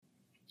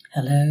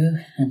Hello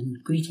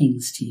and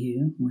greetings to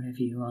you, wherever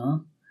you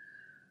are.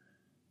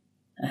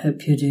 I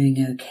hope you're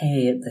doing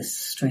okay at this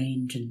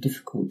strange and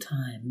difficult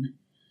time,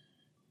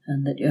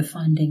 and that you're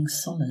finding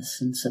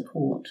solace and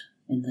support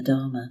in the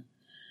Dharma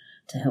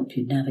to help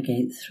you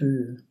navigate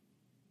through.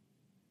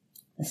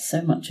 There's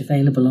so much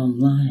available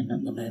online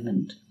at the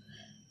moment,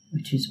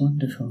 which is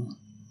wonderful.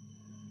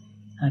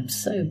 I'm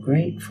so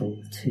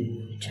grateful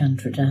to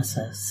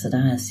Chandradasa,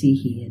 Sadhya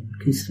Sihi and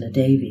Kusala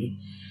Devi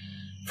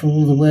for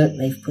all the work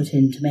they've put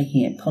into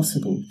making it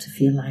possible to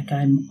feel like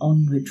I'm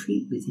on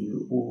retreat with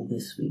you all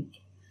this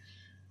week.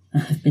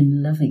 I've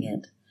been loving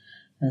it,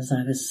 as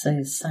I was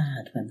so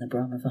sad when the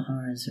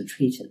Brahmaviharas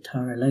retreat at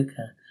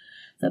Taraloka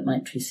that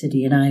Maitri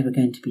Siddhi and I were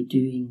going to be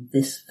doing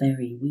this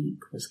very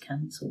week was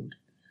cancelled,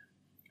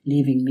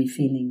 leaving me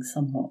feeling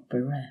somewhat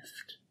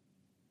bereft.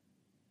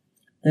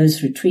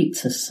 Those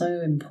retreats are so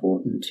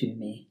important to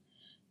me,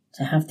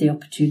 to have the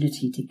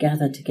opportunity to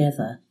gather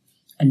together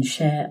and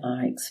share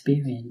our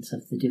experience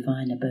of the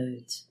divine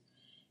abodes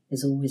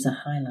is always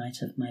a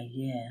highlight of my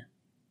year.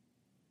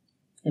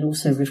 It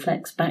also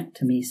reflects back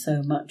to me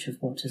so much of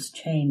what has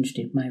changed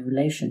in my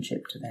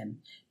relationship to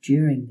them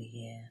during the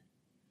year,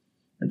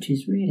 which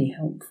is really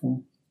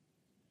helpful.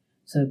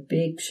 So a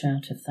big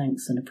shout of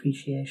thanks and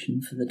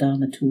appreciation for the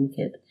Dharma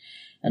Toolkit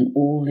and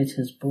all it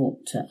has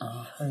brought to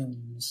our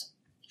homes.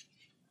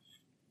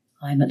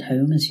 I'm at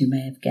home, as you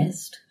may have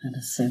guessed, and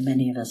as so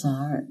many of us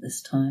are at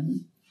this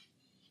time.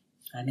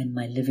 I'm in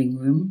my living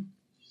room,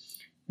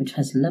 which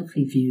has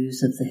lovely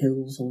views of the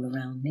hills all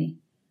around me.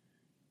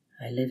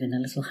 I live in a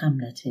little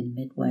hamlet in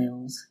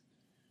mid-Wales.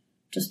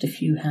 Just a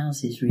few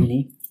houses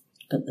really,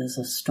 but there's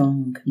a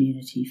strong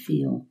community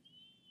feel.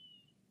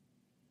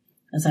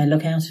 As I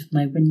look out of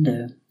my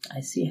window, I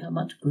see how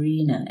much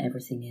greener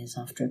everything is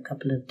after a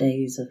couple of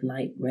days of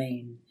light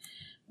rain,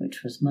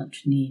 which was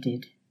much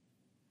needed.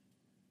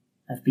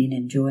 I've been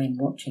enjoying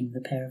watching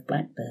the pair of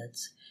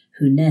blackbirds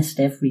who nest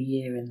every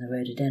year in the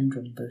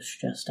rhododendron bush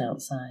just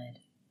outside.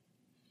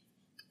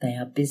 They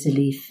are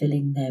busily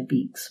filling their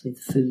beaks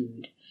with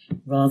food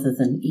rather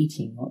than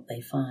eating what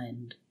they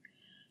find,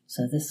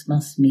 so this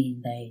must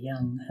mean their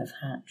young have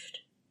hatched.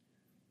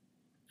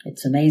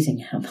 It's amazing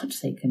how much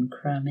they can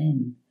cram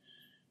in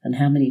and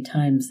how many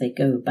times they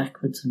go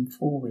backwards and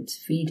forwards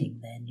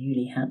feeding their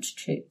newly hatched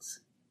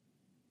chicks.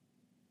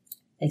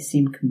 They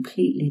seem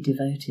completely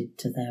devoted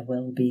to their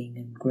well-being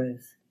and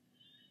growth,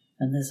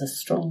 and there's a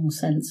strong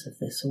sense of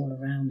this all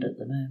around at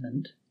the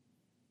moment.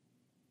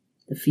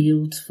 The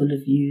fields full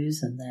of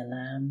ewes and their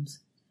lambs,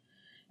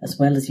 as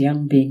well as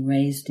young being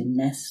raised in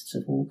nests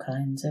of all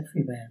kinds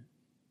everywhere.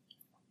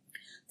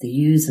 The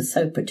ewes are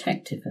so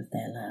protective of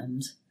their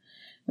lambs.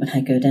 When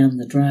I go down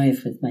the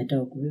drive with my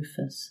dog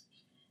Rufus,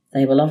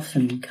 they will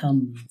often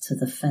come to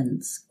the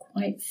fence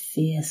quite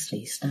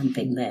fiercely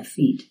stamping their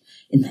feet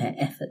in their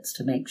efforts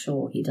to make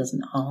sure he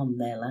doesn't harm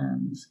their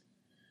lambs.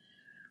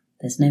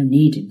 There's no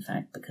need, in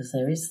fact, because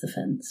there is the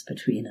fence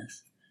between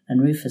us, and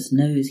Rufus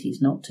knows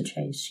he's not to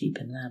chase sheep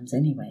and lambs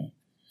anyway.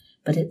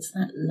 But it's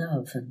that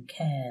love and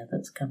care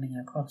that's coming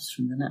across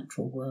from the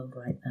natural world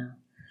right now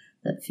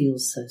that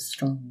feels so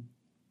strong.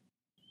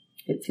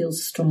 It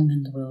feels strong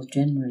in the world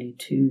generally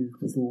too,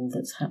 with all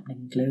that's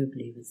happening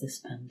globally with this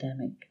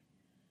pandemic.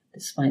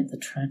 Despite the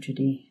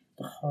tragedy,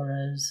 the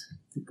horrors,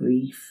 the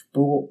grief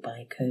brought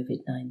by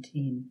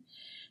COVID-19,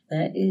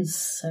 there is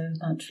so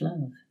much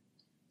love,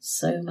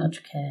 so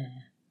much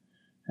care,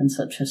 and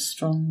such a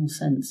strong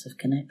sense of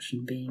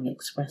connection being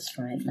expressed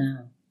right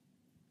now.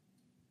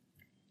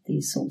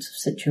 These sorts of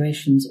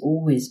situations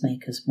always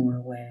make us more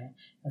aware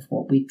of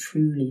what we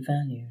truly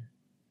value,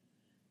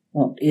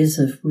 what is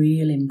of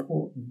real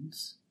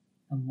importance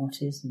and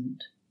what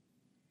isn't.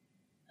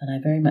 And I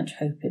very much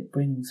hope it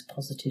brings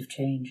positive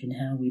change in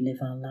how we live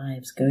our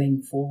lives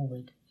going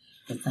forward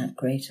with that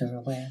greater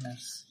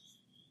awareness.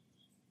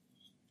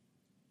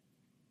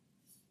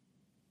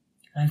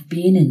 I've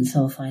been in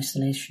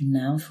self-isolation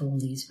now for all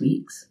these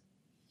weeks.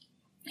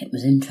 It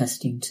was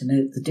interesting to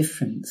note the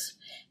difference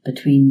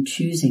between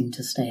choosing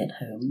to stay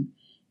at home,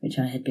 which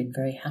I had been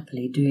very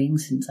happily doing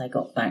since I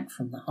got back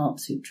from the Heart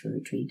Sutra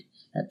retreat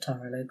at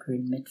Taraloka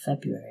in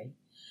mid-February,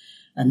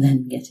 and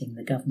then getting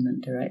the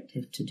government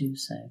directive to do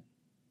so.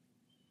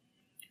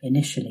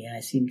 Initially,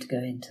 I seemed to go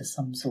into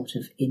some sort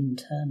of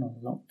internal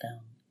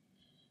lockdown,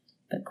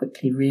 but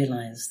quickly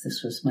realised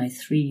this was my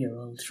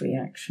 3-year-old's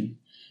reaction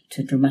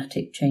to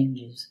dramatic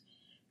changes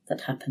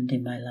that happened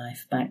in my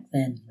life back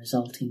then,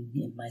 resulting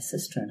in my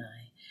sister and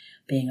I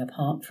being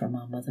apart from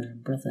our mother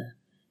and brother,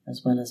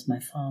 as well as my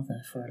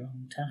father, for a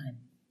long time.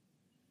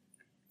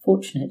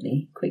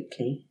 Fortunately,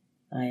 quickly,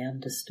 I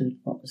understood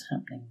what was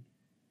happening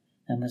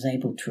and was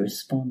able to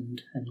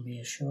respond and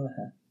reassure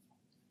her.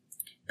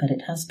 But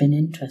it has been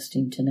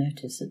interesting to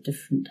notice at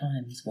different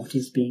times what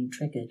is being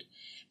triggered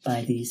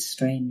by these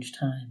strange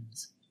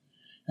times,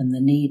 and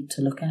the need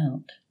to look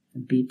out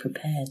and be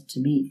prepared to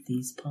meet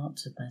these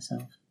parts of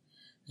myself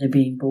that are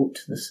being brought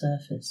to the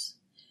surface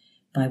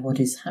by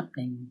what is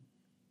happening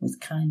with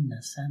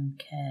kindness and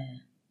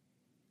care.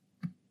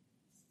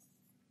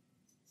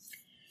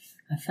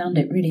 I found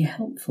it really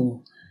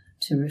helpful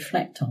to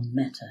reflect on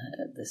metta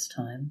at this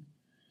time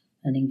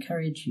and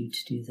encourage you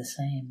to do the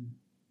same.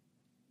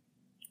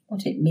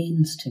 What it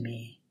means to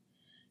me,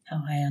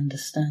 how I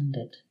understand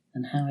it,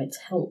 and how it's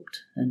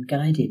helped and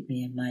guided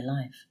me in my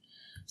life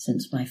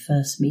since my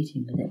first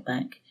meeting with it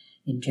back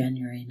in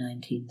January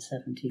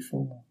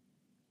 1974.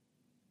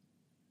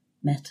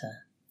 Metta,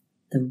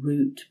 the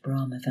root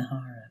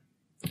Brahmavihara,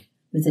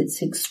 with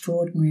its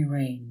extraordinary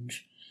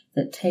range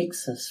that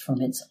takes us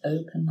from its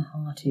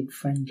open-hearted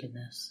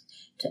friendliness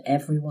to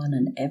everyone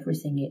and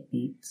everything it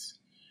meets,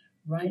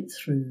 right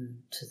through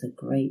to the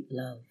great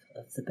love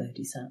of the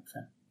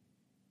Bodhisattva.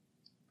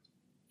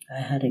 I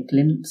had a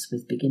glimpse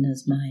with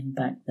beginner's mind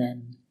back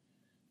then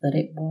that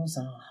it was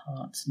our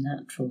heart's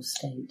natural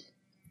state.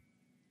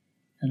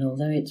 And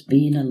although it's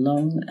been a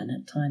long and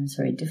at times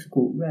very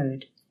difficult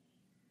road,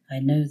 I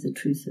know the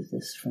truth of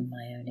this from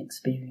my own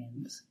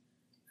experience,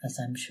 as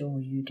I'm sure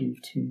you do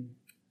too.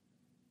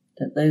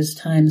 That those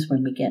times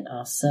when we get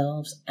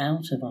ourselves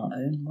out of our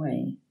own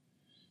way,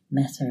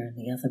 metta and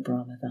the other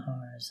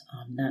Brahmaviharas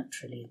are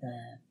naturally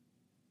there.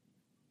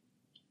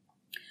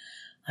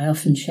 I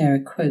often share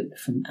a quote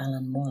from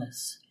Alan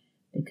Wallace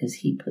because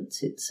he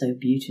puts it so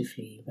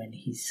beautifully when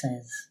he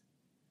says,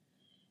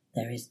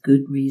 "There is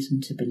good reason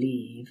to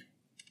believe,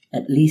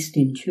 at least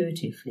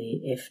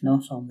intuitively, if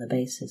not on the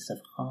basis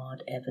of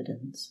hard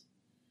evidence,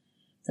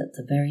 that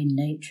the very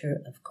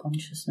nature of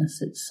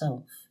consciousness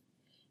itself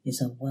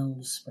is a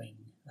wellspring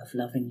of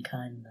loving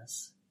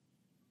kindness.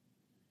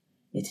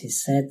 It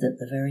is said that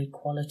the very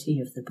quality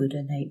of the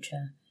Buddha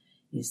nature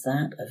is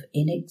that of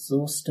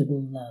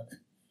inexhaustible love,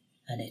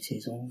 and it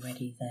is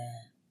already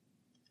there."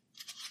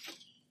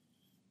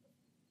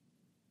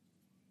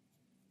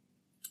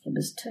 It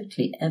was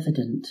totally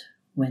evident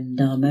when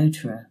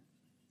Dharmotara,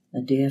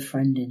 a dear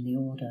friend in the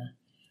order,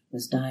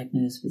 was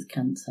diagnosed with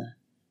cancer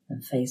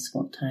and faced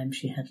what time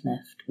she had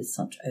left with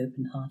such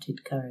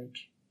open-hearted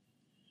courage,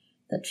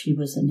 that she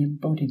was an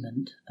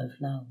embodiment of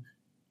love.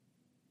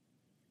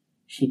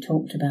 She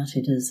talked about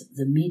it as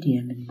the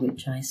medium in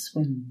which I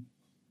swim,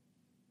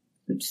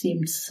 which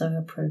seemed so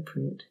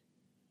appropriate,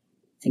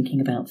 thinking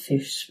about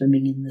fish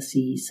swimming in the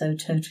sea so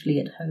totally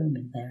at home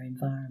in their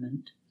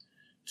environment.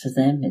 To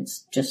them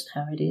it's just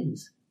how it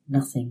is,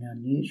 nothing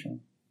unusual.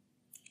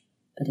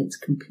 But it's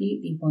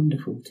completely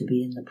wonderful to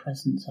be in the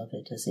presence of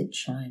it as it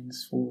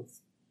shines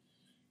forth,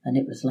 and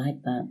it was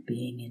like that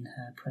being in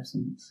her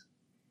presence.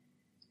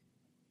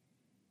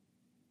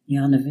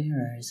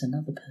 Ratnavandana is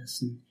another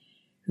person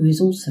who is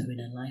also in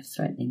a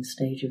life-threatening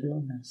stage of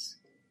illness,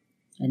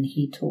 and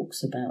he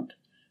talks about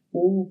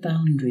all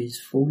boundaries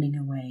falling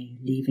away,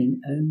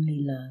 leaving only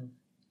love.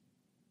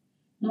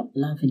 Not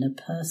love in a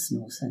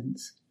personal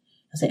sense,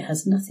 as it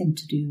has nothing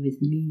to do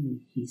with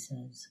me, he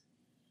says,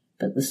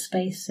 but the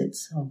space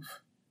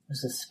itself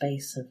was a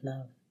space of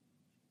love.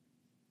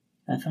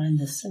 I find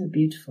this so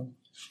beautiful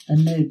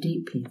and know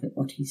deeply that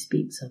what he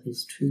speaks of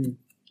is true.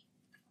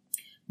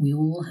 We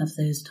all have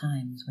those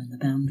times when the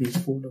boundaries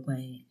fall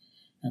away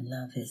and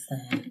love is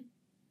there.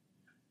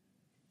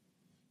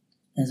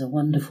 There's a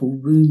wonderful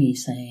Rumi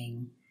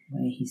saying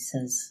where he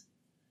says,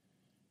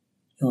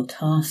 "Your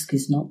task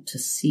is not to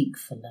seek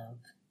for love,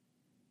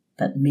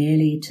 but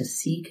merely to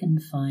seek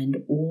and find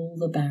all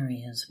the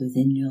barriers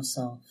within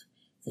yourself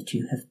that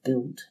you have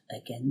built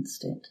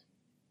against it."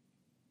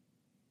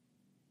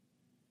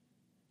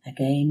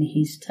 Again,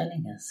 he's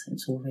telling us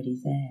it's already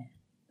there,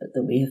 but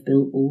that we have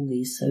built all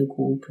these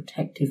so-called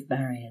protective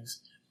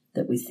barriers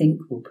that we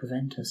think will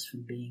prevent us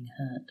from being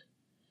hurt,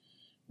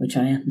 which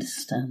I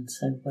understand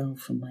so well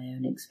from my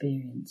own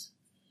experience,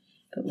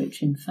 but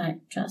which in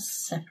fact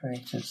just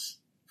separate us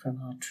from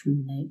our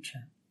true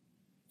nature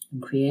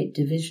and create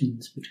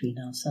divisions between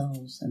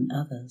ourselves and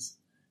others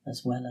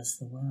as well as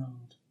the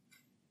world.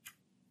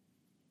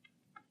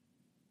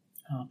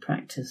 Our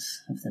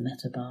practice of the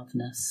metta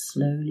bhavana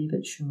slowly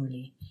but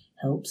surely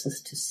helps us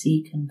to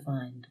seek and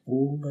find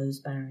all those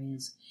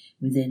barriers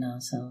within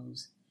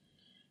ourselves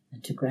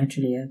and to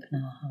gradually open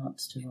our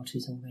hearts to what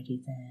is already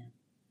there.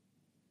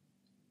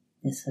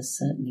 This has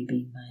certainly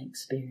been my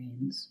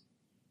experience.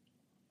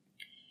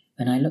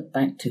 When I look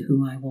back to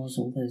who I was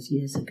all those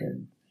years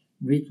ago,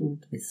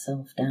 riddled with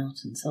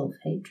self-doubt and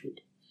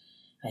self-hatred,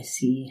 I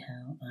see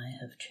how I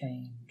have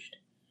changed.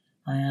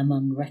 I am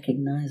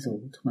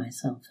unrecognizable to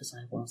myself as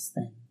I was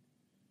then.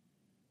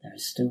 There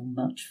is still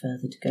much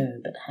further to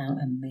go, but how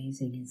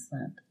amazing is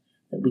that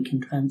we can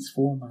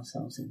transform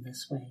ourselves in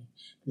this way,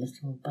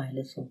 little by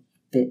little,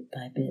 bit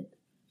by bit.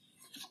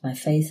 My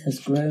faith has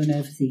grown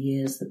over the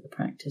years that the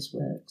practice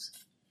works,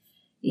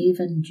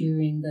 even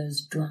during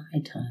those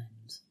dry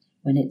times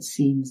when it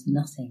seems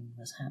nothing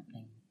was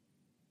happening,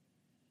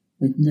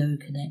 with no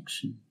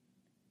connection.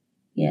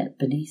 Yet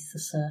beneath the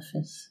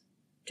surface,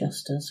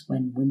 just as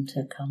when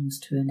winter comes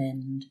to an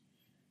end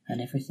and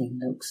everything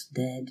looks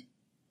dead,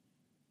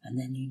 and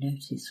then you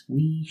notice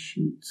wee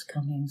shoots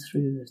coming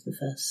through of the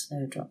first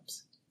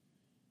snowdrops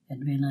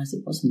and realise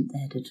it wasn't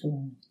dead at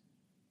all,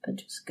 but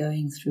just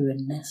going through a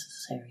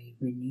necessary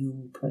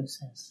renewal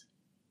process.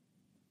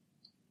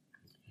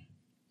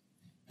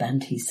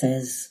 Bhante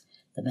says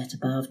the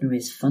Metabhavna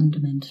is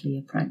fundamentally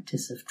a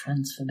practice of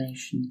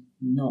transformation,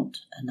 not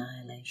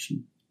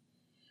annihilation.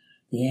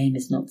 The aim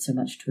is not so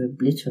much to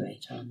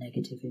obliterate our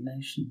negative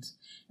emotions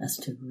as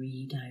to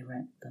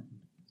redirect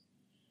them.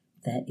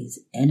 There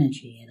is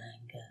energy in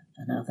anger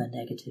and other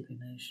negative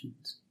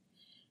emotions,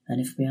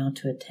 and if we are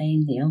to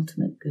attain the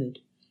ultimate good,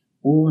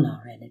 all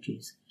our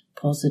energies,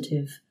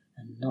 positive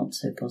and not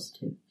so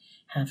positive,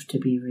 have to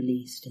be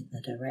released in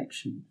the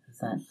direction of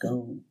that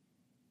goal.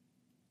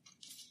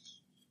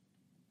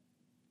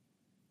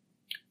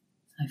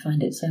 I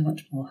find it so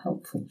much more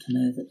helpful to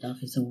know that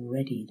love is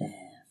already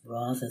there,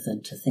 rather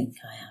than to think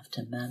I have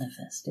to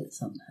manifest it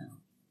somehow.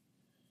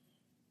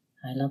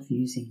 I love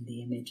using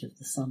the image of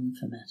the sun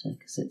for metta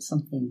because it's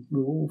something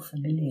we're all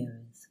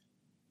familiar with.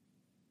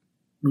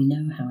 We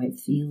know how it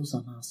feels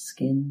on our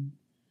skin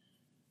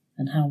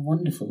and how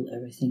wonderful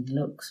everything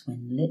looks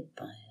when lit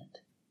by it.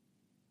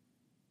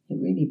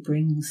 It really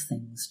brings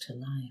things to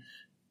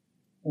life,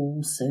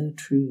 all so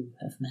true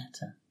of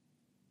metta.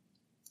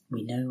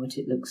 We know what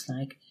it looks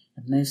like,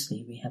 and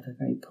mostly we have a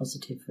very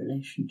positive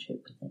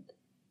relationship with it.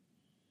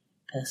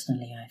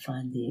 Personally, I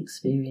find the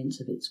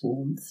experience of its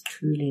warmth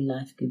truly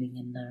life-giving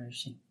and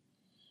nourishing,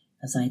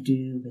 as I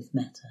do with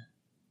metta.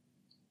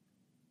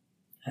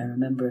 I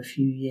remember a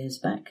few years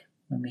back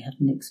when we had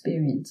an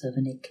experience of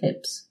an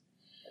eclipse,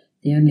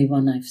 the only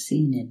one I've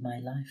seen in my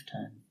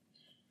lifetime,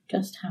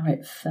 just how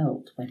it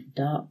felt when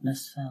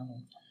darkness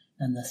fell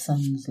and the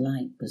sun's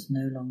light was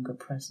no longer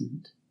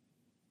present.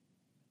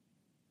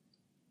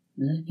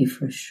 It was only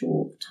for a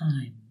short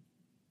time,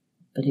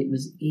 but it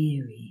was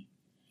eerie,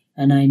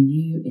 and I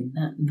knew in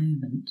that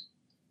moment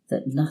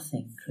that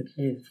nothing could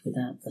live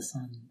without the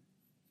sun.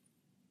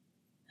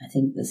 I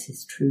think this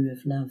is true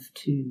of love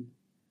too,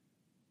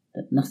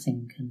 that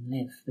nothing can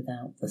live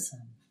without the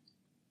sun,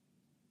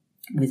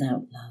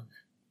 without love.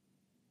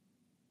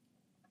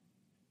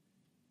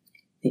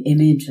 The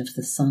image of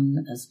the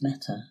sun as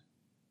metta,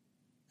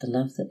 the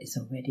love that is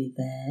already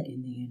there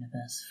in the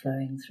universe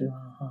flowing through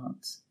our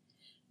hearts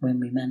when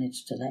we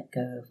manage to let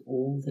go of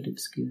all that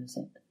obscures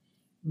it,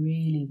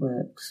 really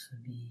works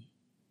for me.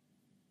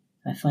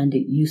 I find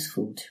it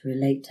useful to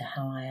relate to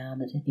how I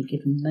am at any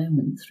given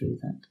moment through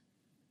that.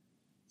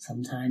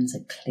 Sometimes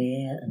a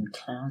clear and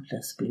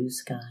cloudless blue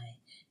sky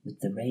with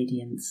the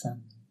radiant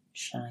sun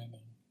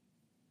shining.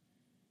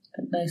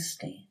 But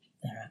mostly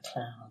there are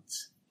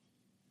clouds.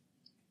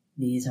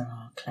 These are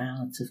our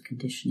clouds of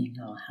conditioning,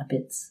 our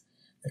habits,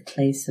 the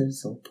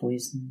klesas or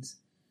poisons,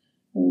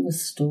 all the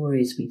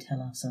stories we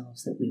tell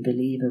ourselves that we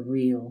believe are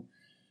real,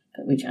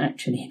 but which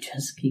actually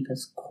just keep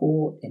us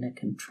caught in a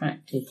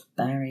contracted,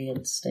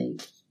 barriered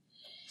state,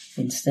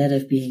 instead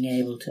of being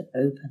able to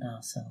open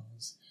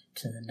ourselves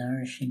to the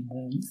nourishing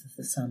warmth of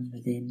the sun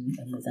within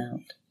and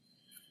without,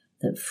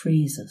 that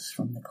frees us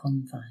from the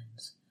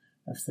confines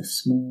of the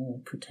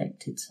small,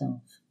 protected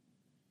self,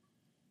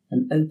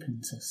 and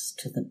opens us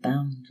to the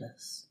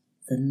boundless,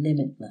 the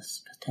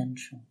limitless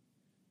potential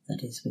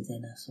that is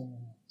within us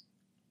all.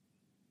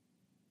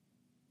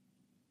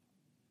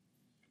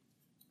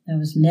 There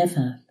was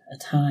never a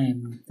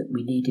time that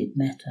we needed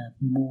metta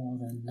more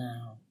than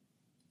now,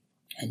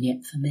 and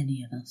yet for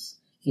many of us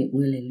it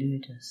will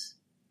elude us.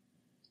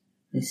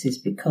 This is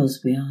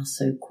because we are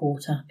so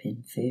caught up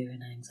in fear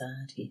and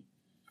anxiety,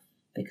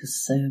 because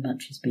so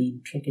much is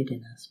being triggered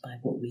in us by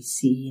what we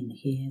see and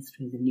hear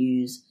through the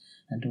news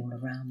and all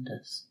around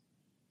us.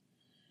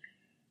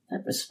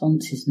 That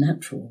response is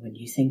natural when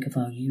you think of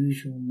our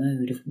usual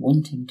mode of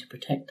wanting to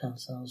protect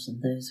ourselves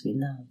and those we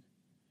love,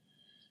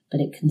 but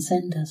it can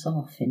send us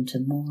off into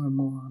more and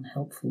more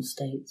unhelpful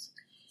states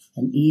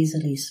and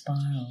easily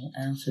spiral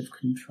out of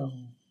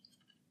control.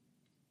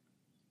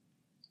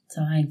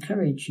 So I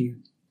encourage you,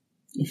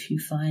 if you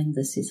find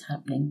this is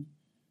happening,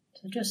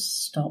 to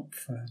just stop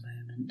for a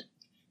moment.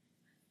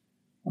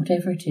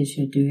 Whatever it is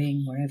you're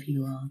doing, wherever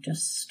you are,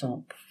 just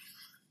stop.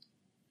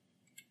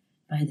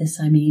 By this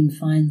I mean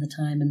find the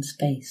time and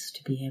space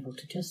to be able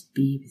to just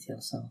be with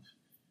yourself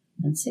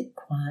and sit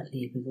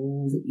quietly with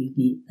all that you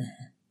meet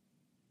there.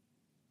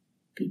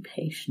 Be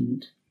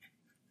patient.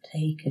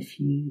 Take a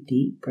few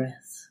deep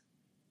breaths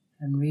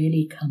and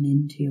really come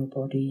into your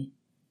body.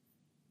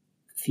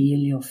 Feel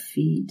your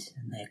feet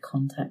and their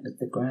contact with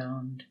the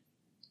ground.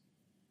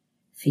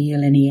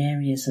 Feel any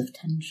areas of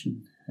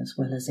tension as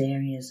well as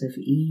areas of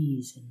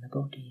ease in the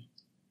body.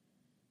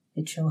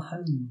 It's your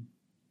home,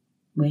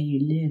 where you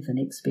live and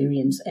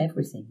experience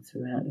everything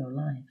throughout your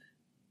life.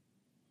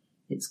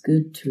 It's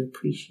good to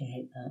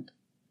appreciate that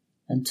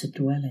and to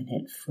dwell in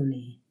it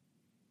fully.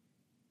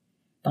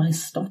 By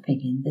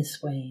stopping in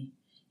this way,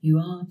 you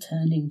are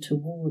turning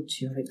towards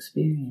your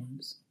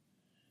experience,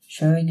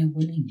 showing a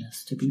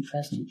willingness to be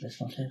present with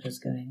whatever's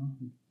going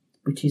on,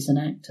 which is an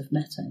act of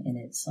metta in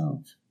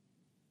itself.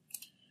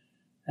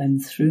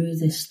 And through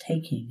this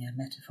taking a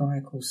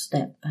metaphorical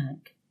step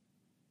back,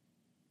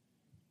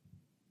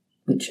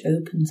 which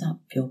opens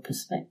up your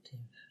perspective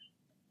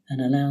and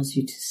allows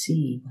you to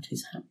see what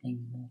is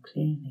happening more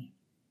clearly.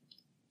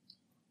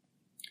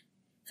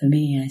 For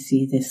me, I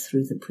see this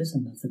through the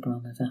prism of the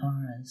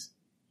Brahmaviharas.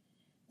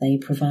 They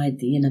provide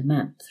the inner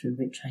map through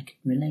which I can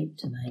relate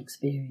to my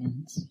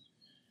experience,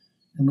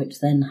 and which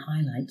then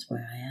highlights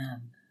where I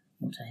am,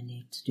 what I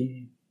need to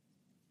do.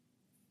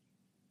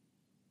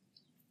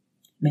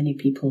 Many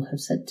people have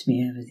said to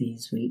me over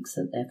these weeks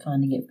that they're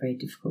finding it very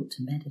difficult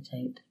to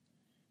meditate,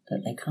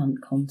 that they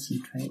can't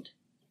concentrate.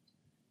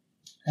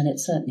 And it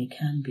certainly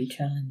can be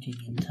challenging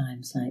in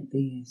times like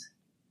these.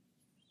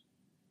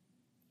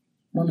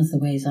 One of the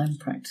ways I'm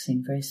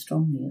practicing very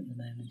strongly at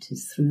the moment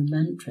is through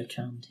mantra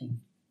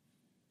chanting.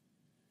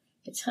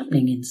 It's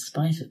happening in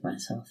spite of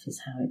myself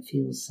is how it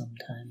feels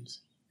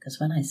sometimes, because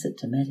when I sit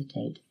to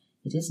meditate,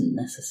 it isn't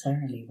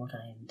necessarily what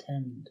I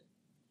intend,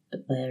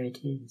 but there it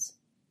is.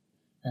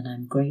 And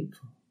I'm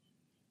grateful,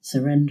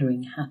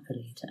 surrendering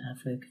happily to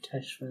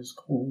Avalokiteshvara's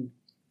call,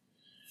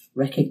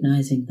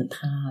 recognizing the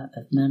power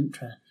of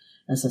mantra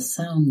as a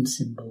sound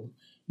symbol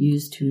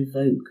used to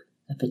evoke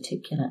a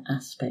particular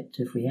aspect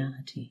of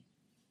reality,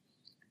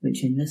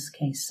 which in this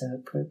case so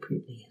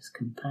appropriately is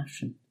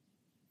compassion.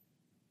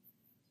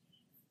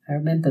 I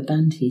remember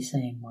Bhante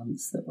saying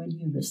once that when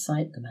you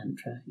recite the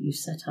mantra, you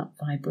set up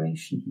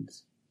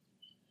vibrations.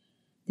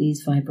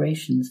 These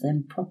vibrations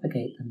then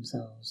propagate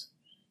themselves,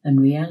 and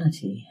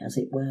reality, as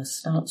it were,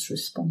 starts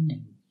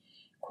responding,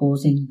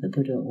 causing the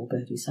Buddha or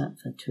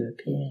Bodhisattva to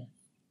appear.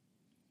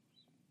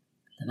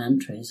 The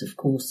mantra is, of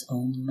course,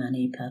 Om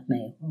Mani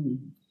Padme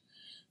Hum,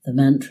 the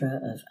mantra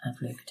of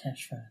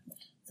Avalokiteshvara,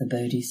 the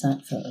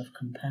Bodhisattva of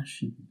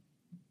compassion,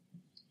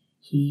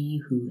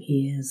 he who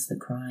hears the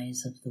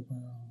cries of the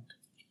world.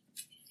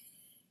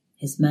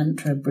 His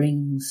mantra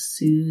brings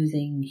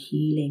soothing,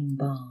 healing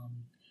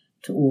balm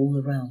to all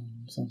the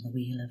realms on the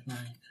wheel of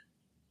life.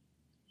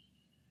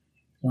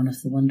 One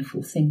of the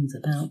wonderful things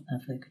about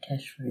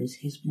Avalokiteshvara is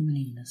his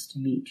willingness to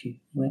meet you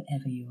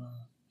wherever you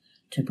are,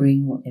 to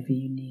bring whatever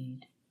you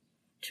need,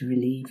 to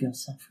relieve your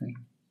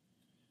suffering.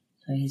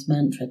 So his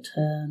mantra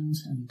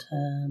turns and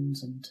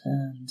turns and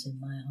turns in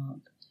my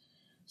heart,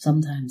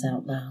 sometimes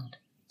out loud,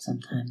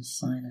 sometimes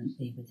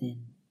silently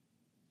within.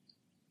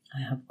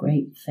 I have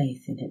great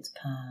faith in its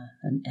power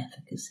and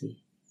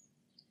efficacy,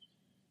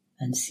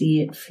 and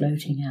see it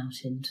floating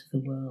out into the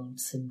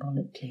world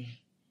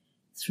symbolically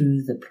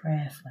through the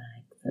prayer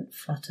flag that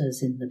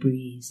flutters in the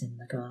breeze in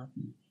the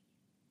garden.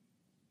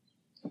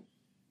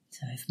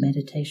 So if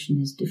meditation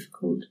is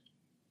difficult,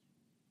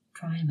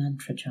 try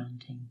mantra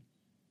chanting.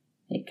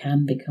 It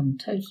can become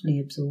totally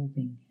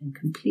absorbing and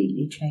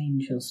completely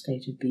change your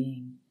state of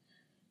being,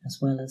 as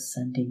well as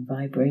sending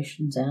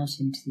vibrations out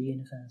into the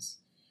universe,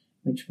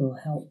 which will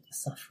help the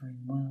suffering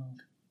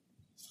world.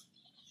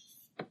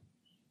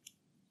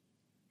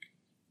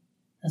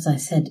 As I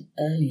said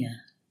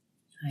earlier,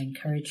 I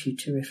encourage you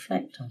to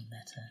reflect on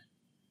metta,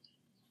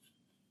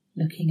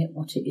 looking at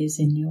what it is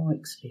in your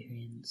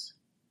experience,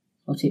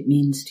 what it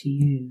means to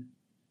you,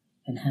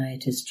 and how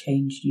it has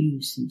changed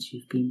you since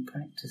you've been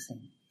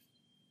practicing.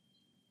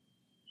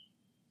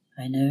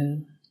 I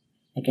know,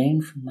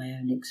 again from my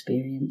own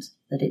experience,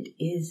 that it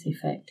is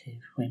effective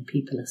when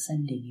people are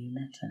sending you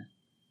metta.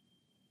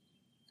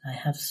 I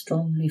have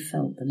strongly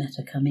felt the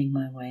metta coming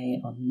my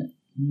way on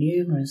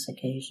numerous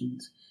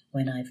occasions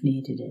when I've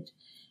needed it,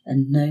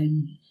 and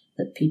known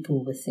that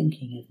people were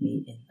thinking of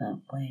me in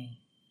that way.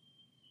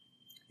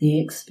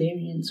 The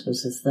experience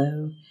was as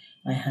though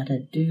I had a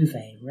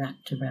duvet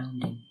wrapped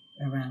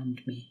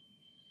around me,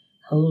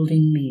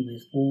 holding me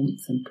with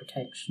warmth and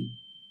protection.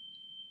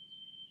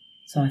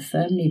 So I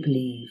firmly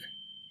believe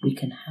we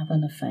can have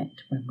an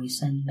effect when we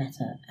send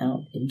metta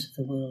out into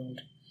the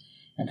world,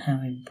 and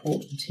how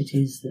important it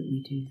is that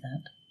we do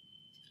that.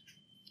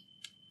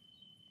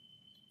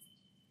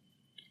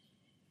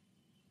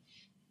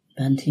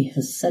 Bhante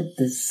has said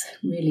there's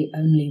really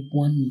only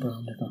one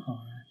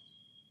Brahmavihara,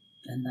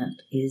 and that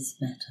is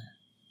metta.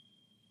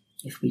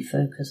 If we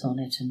focus on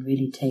it and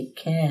really take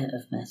care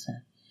of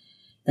metta,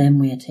 then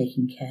we are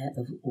taking care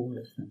of all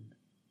of them.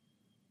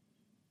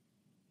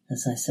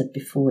 As I said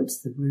before, it's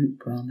the root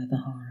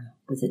Brahmavihara,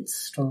 with its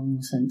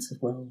strong sense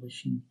of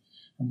well-wishing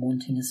and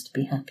wanting us to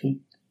be happy,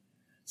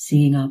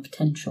 seeing our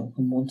potential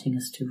and wanting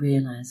us to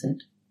realize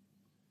it.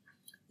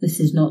 This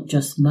is not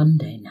just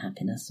mundane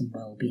happiness and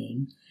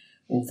well-being,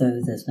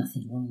 although there's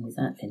nothing wrong with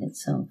that in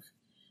itself,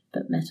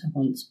 but metta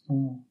wants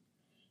more.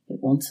 It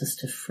wants us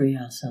to free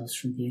ourselves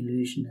from the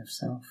illusion of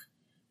self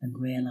and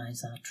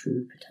realize our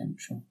true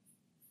potential.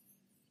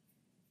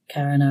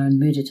 Karuna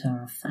and mudita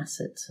are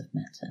facets of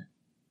metta.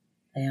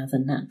 They are the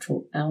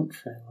natural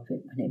outflow of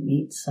it when it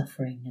meets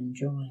suffering and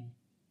joy.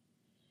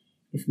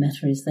 If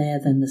metta is there,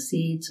 then the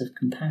seeds of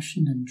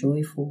compassion and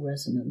joyful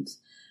resonance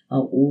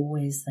are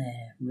always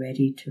there,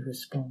 ready to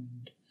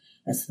respond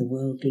as the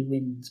worldly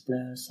winds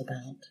blow us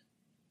about.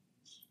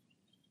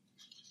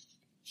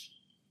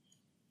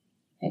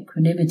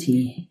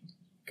 Equanimity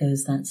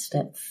goes that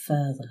step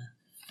further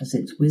as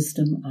its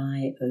wisdom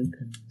eye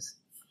opens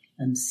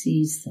and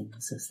sees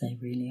things as they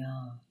really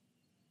are,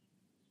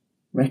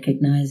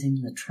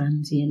 recognizing the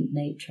transient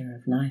nature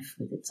of life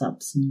with its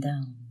ups and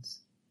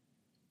downs,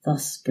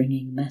 thus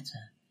bringing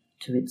metta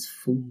to its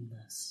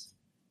fullness,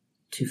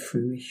 to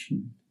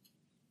fruition.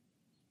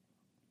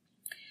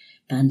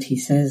 Bhante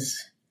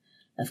says,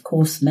 of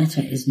course,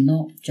 metta is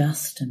not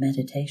just a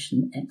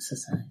meditation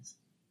exercise.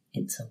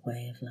 It's a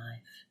way of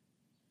life.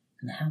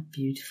 And how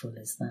beautiful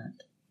is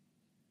that?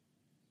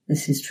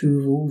 This is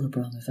true of all the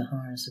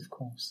Brahmaviharas, of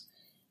course,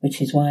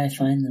 which is why I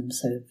find them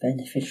so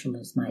beneficial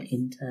as my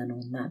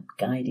internal map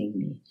guiding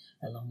me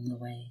along the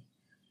way.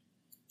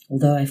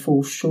 Although I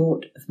fall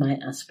short of my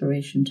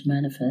aspiration to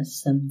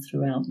manifest them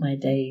throughout my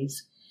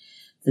days,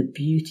 the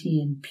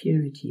beauty and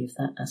purity of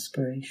that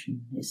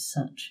aspiration is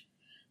such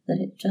that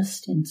it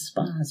just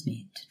inspires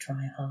me to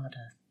try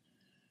harder,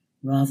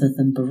 rather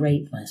than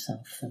berate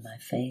myself for my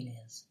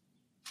failures.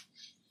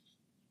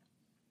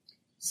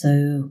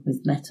 So,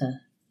 with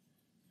metta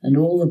and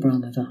all the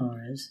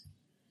Brahmaviharas,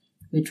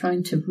 we're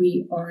trying to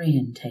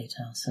reorientate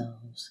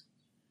ourselves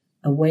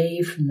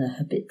away from the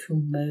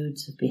habitual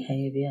modes of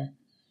behaviour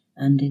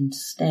and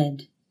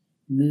instead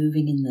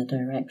moving in the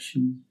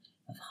direction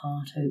of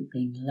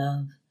heart-opening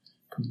love,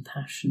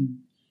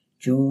 compassion,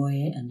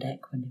 joy and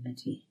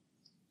equanimity,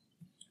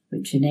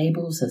 which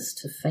enables us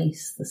to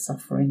face the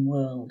suffering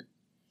world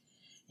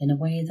in a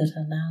way that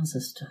allows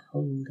us to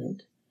hold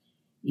it,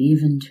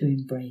 even to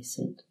embrace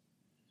it,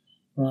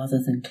 rather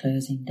than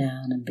closing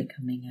down and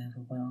becoming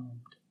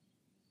overwhelmed.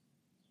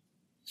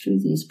 Through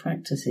these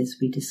practices,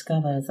 we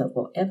discover that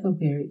whatever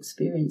we're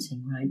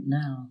experiencing right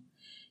now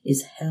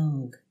is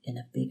held in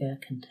a bigger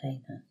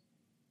container,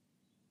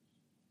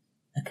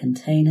 a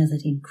container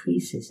that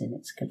increases in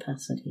its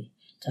capacity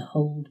to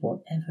hold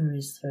whatever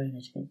is thrown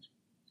at it,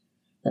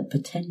 that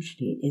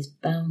potentially is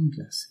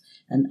boundless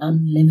and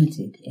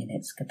unlimited in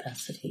its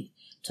capacity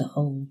to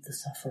hold the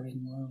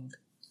suffering world.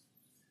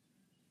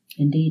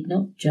 Indeed,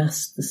 not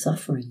just the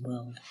suffering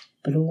world,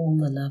 but all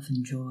the love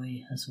and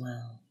joy as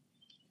well.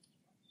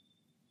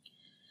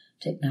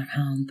 Thich Nhat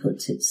Hanh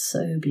puts it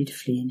so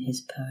beautifully in his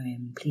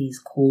poem, Please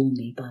Call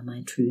Me by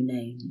My True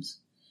Names,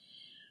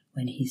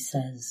 when he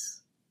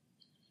says,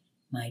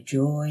 My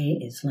joy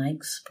is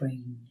like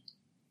spring,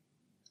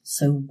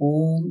 so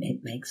warm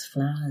it makes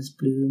flowers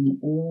bloom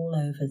all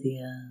over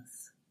the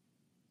earth.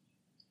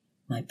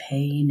 My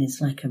pain is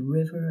like a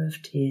river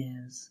of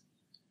tears,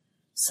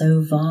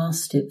 so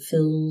vast it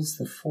fills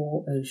the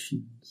 4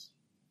 oceans.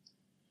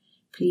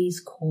 Please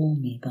call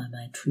me by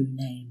my true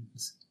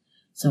names,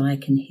 so I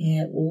can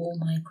hear all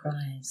my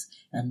cries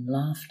and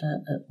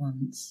laughter at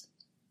once,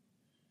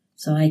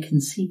 so I can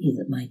see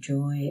that my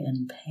joy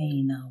and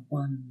pain are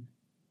one.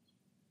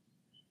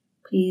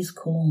 Please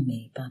call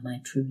me by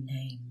my true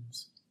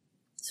names,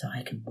 so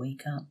I can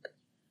wake up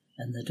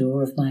and the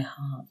door of my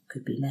heart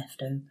could be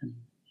left open,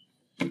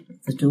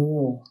 the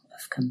door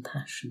of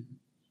compassion.